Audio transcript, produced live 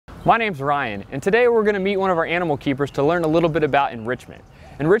My name's Ryan, and today we're going to meet one of our animal keepers to learn a little bit about enrichment.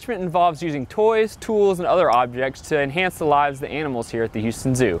 Enrichment involves using toys, tools, and other objects to enhance the lives of the animals here at the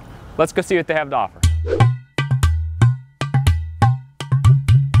Houston Zoo. Let's go see what they have to offer.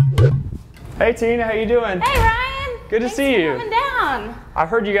 Hey Tina, how you doing? Hey Ryan! Good to see you. Thanks for coming down. I've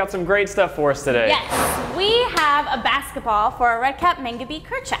heard you got some great stuff for us today. Yes, we have a basketball for a red-capped Mangabey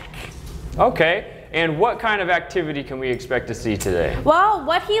kerchak. Okay. And what kind of activity can we expect to see today? Well,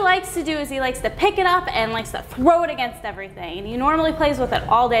 what he likes to do is he likes to pick it up and likes to throw it against everything. And he normally plays with it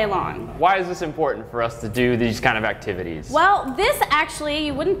all day long. Why is this important for us to do these kind of activities? Well, this actually,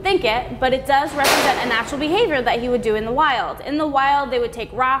 you wouldn't think it, but it does represent a natural behavior that he would do in the wild. In the wild, they would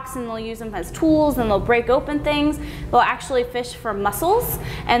take rocks and they'll use them as tools and they'll break open things. They'll actually fish for mussels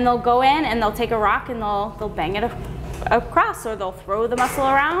and they'll go in and they'll take a rock and they'll bang it across, or they'll throw the mussel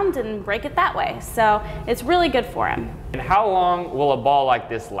around and break it that way. So it's really good for him. And how long will a ball like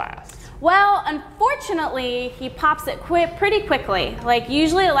this last? Well, unfortunately, he pops it pretty quickly. Like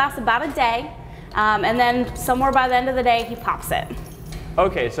usually it lasts about a day, and then somewhere by the end of the day he pops it.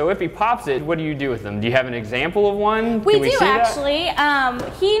 Okay, so if he pops it, what do you do with them? Do you have an example of one? We do actually.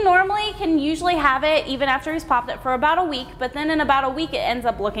 He normally can usually have it even after he's popped it for about a week, but then in about a week it ends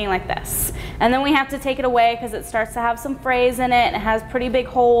up looking like this. And then we have to take it away because it starts to have some frays in it and it has pretty big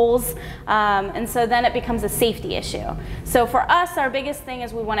holes, and so then it becomes a safety issue. So for us, our biggest thing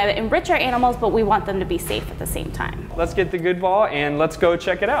is we want to enrich our animals, but we want them to be safe at the same time. Let's get the good ball and let's go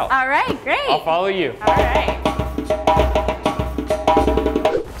check it out. All right, great. I'll follow you. All right.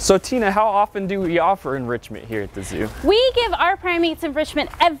 So Tina, how often do we offer enrichment here at the zoo? We give our primates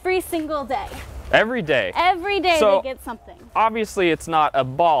enrichment every single day. Every day? Every day they get something. Obviously it's not a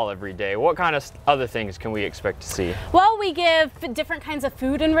ball every day. What kind of other things can we expect to see? Well, we give different kinds of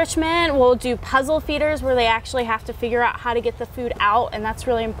food enrichment. We'll do puzzle feeders where they actually have to figure out how to get the food out, and that's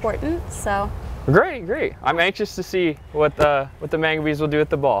really important. So. Great, great. I'm anxious to see what the Mangabeys will do with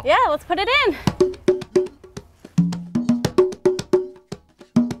the ball. Yeah, let's put it in.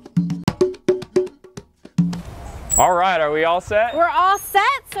 All right, are we all set? We're all set,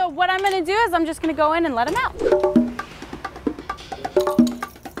 so what I'm gonna do is I'm just gonna go in and let him out.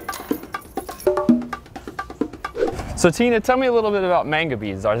 So Tina, tell me a little bit about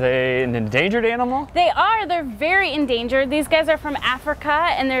Mangabeys. Are they an endangered animal? They are, they're very endangered. These guys are from Africa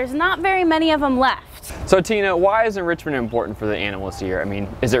and there's not very many of them left. So Tina, why is enrichment important for the animals here? I mean,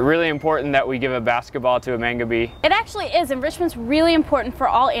 is it really important that we give a basketball to a Mangabey? It actually is. Enrichment's really important for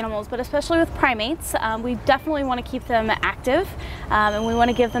all animals, but especially with primates. We definitely want to keep them active, and we want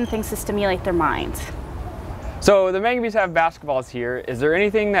to give them things to stimulate their mind. So the Mangabeys have basketballs here. Is there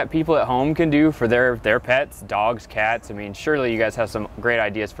anything that people at home can do for their pets, dogs, cats? I mean, surely you guys have some great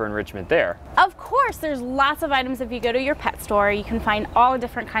ideas for enrichment there. Of course, there's lots of items. If you go to your pet store, you can find all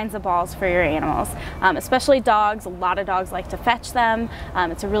different kinds of balls for your animals, especially dogs. A lot of dogs like to fetch them.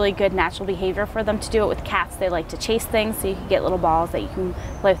 It's a really good natural behavior for them to do it. With cats, they like to chase things, so you can get little balls that you can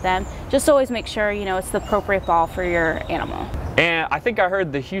play with them. Just always make sure, you know, it's the appropriate ball for your animal. And I think I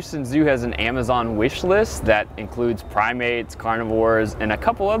heard the Houston Zoo has an Amazon wish list that includes primates, carnivores, and a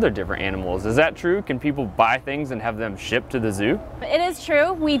couple other different animals. Is that true? Can people buy things and have them shipped to the zoo? It is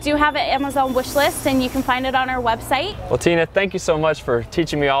true. We do have an Amazon wish list and you can find it on our website. Well Tina, thank you so much for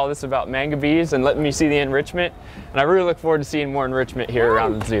teaching me all this about Mangabeys and letting me see the enrichment. And I really look forward to seeing more enrichment here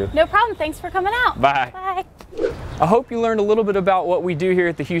around the zoo. No problem. Thanks for coming out. Bye. Bye. I hope you learned a little bit about what we do here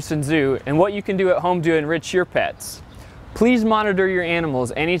at the Houston Zoo and what you can do at home to enrich your pets. Please monitor your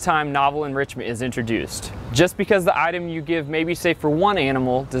animals anytime novel enrichment is introduced. Just because the item you give may be safe for one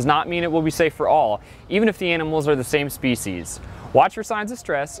animal does not mean it will be safe for all, even if the animals are the same species. Watch for signs of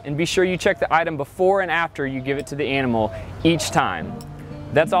stress and be sure you check the item before and after you give it to the animal each time.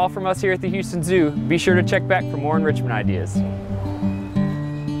 That's all from us here at the Houston Zoo. Be sure to check back for more enrichment ideas.